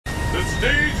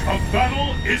stage of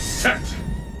battle is set!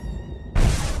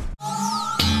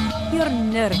 You're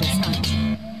nervous, aren't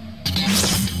you?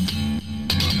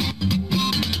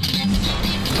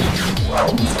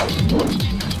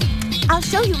 I'll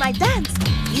show you my dance.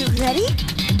 You ready?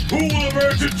 Who will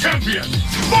emerge a champion?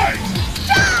 Fight!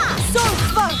 Ja! Sword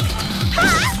spark! Ha!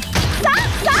 Sa!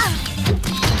 Sa!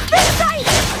 This side!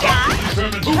 Ja!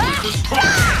 Determine who is the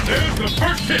strongest. There's the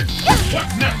first hit.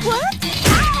 What's next? What?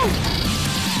 Ow!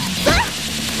 Sa!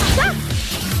 Sa!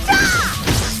 Ja!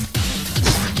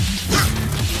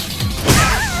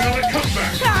 Smell it come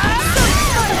back.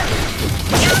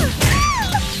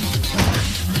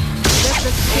 Let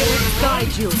the spirit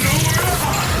guide you.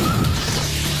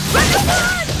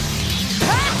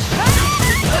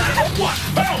 What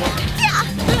power?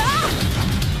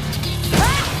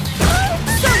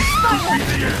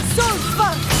 Sword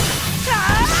spark!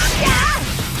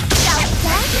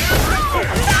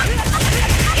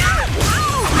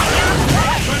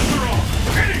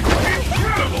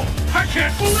 Incredible! I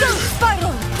can't believe it!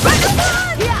 Spiral! Let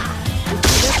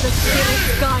the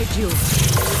spirit guide you.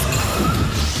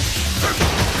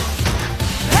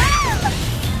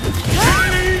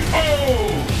 Oh!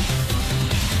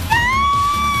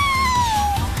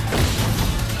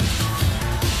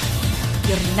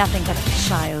 You're nothing but a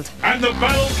child. And the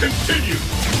battle continues!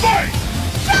 Fight!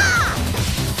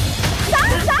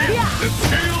 First hit, the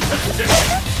scales have tipped!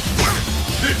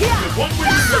 This is the one way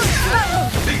to win!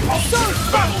 The ultimate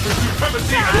battle for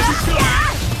supremacy has begun!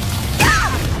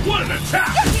 What an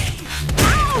attack!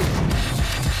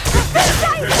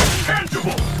 It's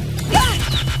tangible!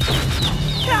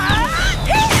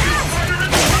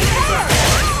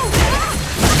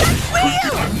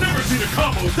 I've never seen a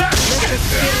combo that Let the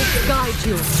spirit guide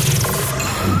you.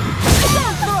 I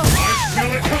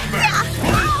smell it come back!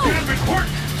 First gambit work!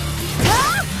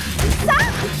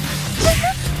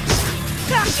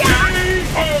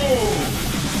 K.O.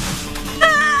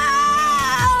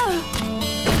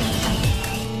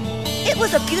 It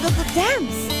was a beautiful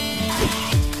dance.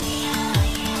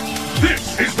 This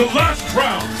is the last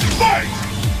round! Fight!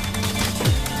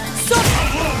 How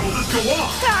long will this go on?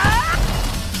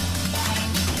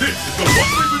 This is the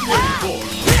one we've been waiting for!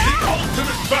 The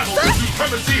ultimate battle for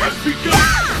supremacy has begun!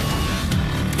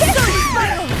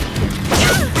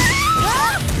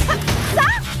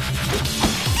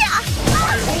 I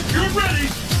hope you're ready!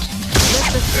 Let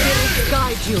the spirit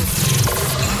guide you.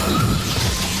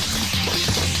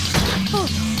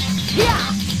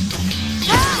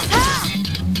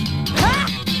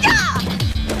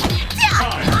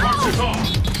 Time marches on!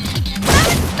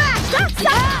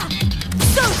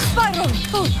 So spiral!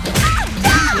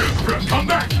 Come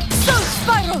back! So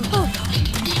spiral!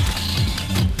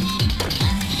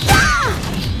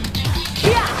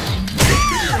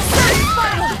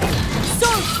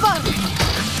 So spiral!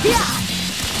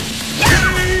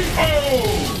 K.O.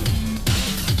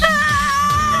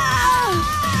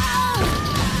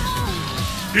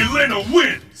 Elena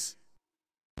wins!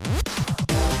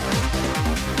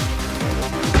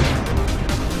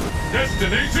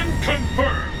 Destination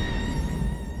confirmed!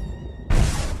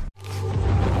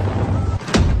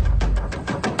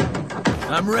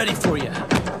 I'm ready for you.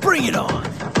 Bring it on!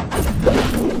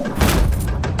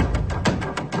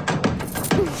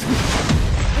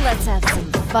 Let's have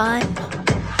some fun.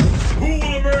 Who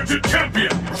will emerge a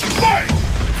champion? Fight!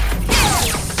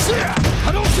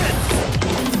 Hadouken!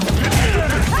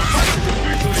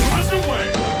 Officially underway!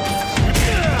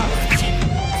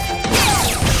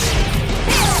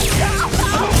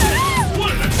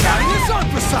 What an attack! This on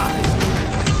for size!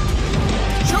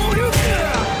 Show you!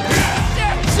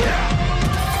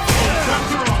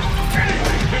 Shots are on!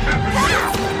 Anything can happen here!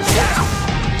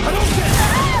 Hadouken!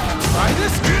 Try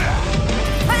this!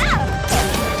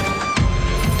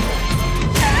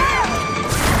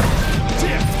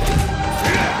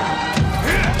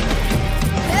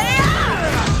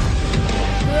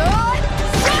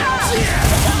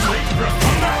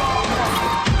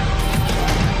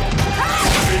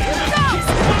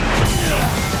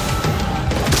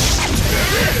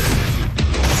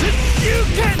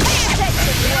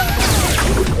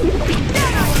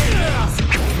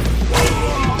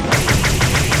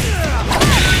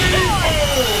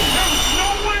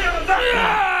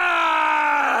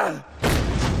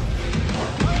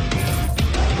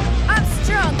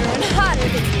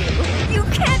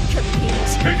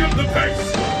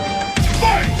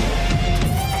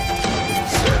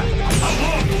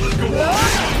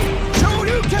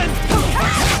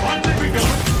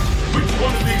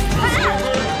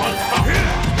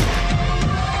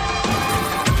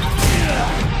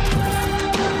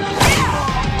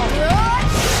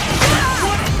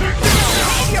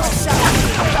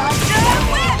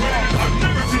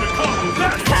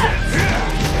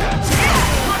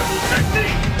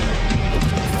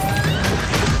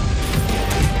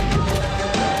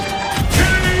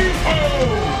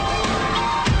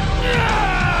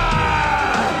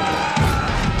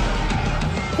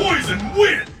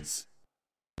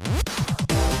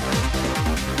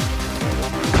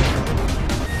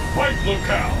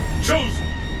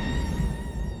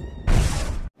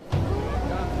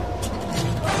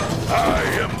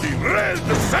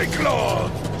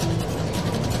 Cyclone!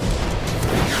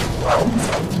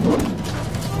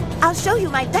 I'll show you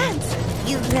my dance.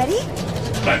 You ready?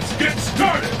 Let's get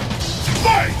started!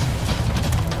 Fight!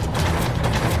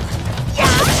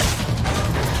 Yeah!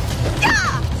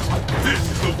 Yeah! This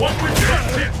is the one we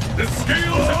can't hit! The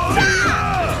scales have tipped!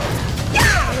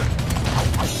 Yeah!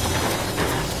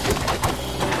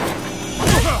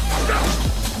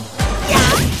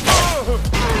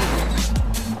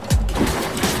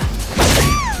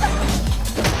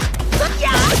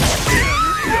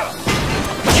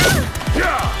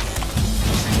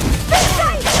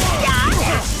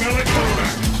 Smell it come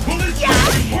back! Will this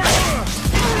be important?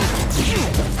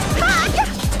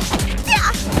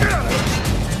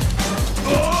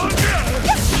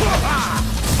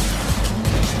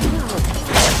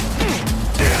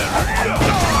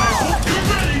 You're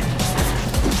ready!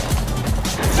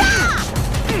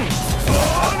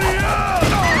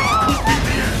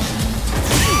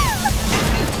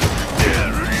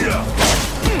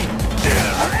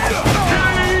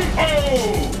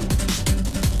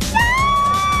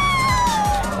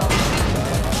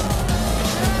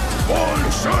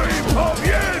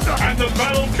 And the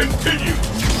battle continues!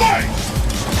 Fight!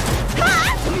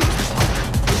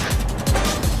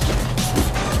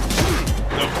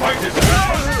 The fight is on.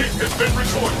 Kick has been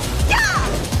recorded.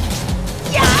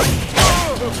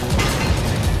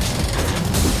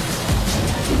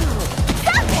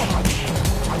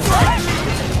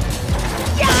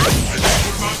 I think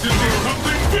we're about to see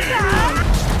something big!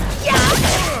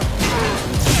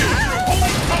 Use your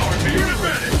whole power to your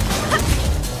advantage!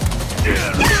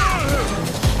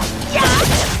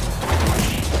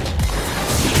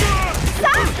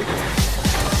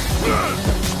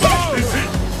 Is it?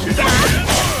 Is it again?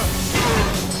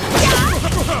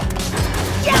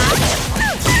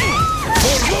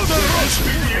 This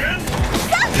be the end?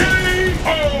 KO!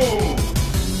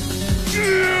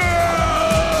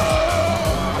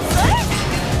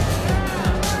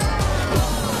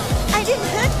 I didn't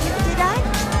hurt you, did I?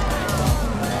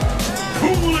 Who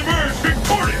will emerge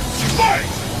victorious? Fight!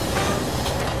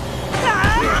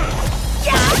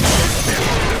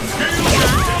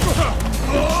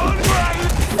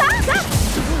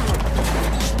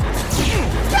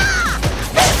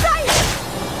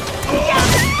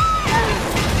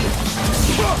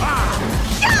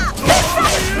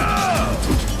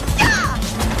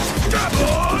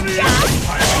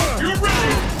 I hope you're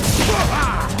ready!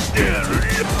 Is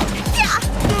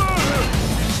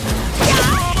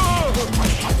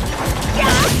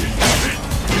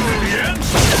it the end?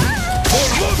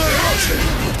 Super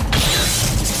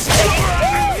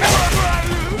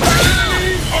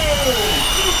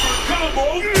combo!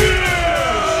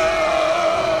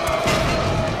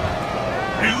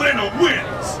 Elena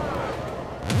wins!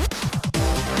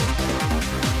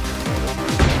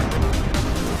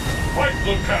 Fight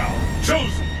locale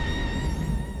chosen!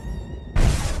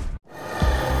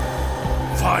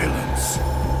 Violence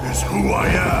is who I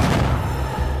am.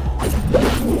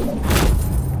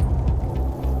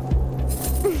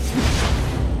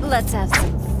 Let's have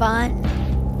some fun.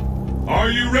 Are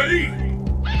you ready?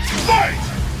 Fight!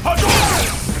 Hadouken!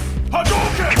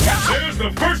 Hadouken! There's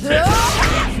the first hit!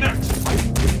 What's next?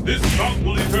 This bout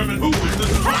will determine who is the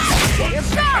strongest.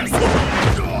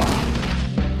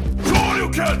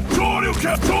 Shoryuken!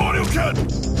 Shoryuken! Shoryuken!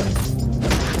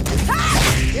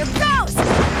 Here goes!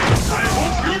 I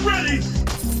hope you're ready!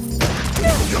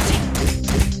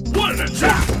 What an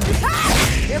attack!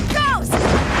 Here goes!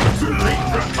 Too late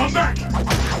for a comeback!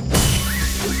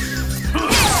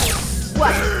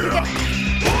 What? You get...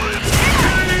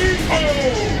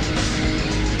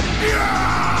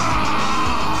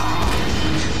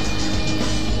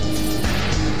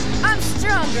 I'm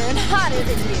stronger and hotter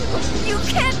than you. You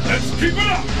can't... Let's keep it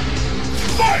up!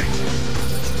 Fight!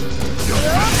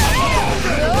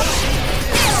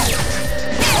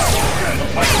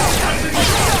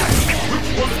 Which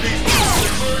one of these will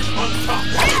emerge on top?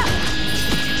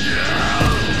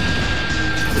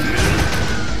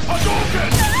 Hadouken!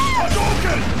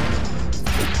 Hadouken!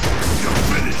 You're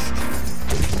finished!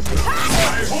 I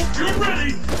hope you're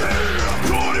ready!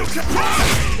 Shoryuken!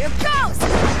 Here goes!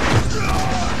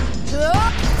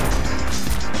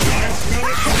 I smell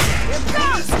it coming back! Here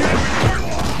goes!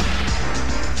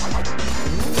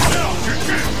 Now your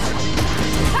chance!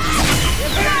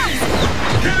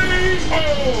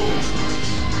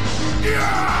 KO!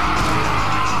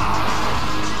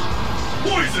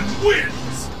 Poison wins!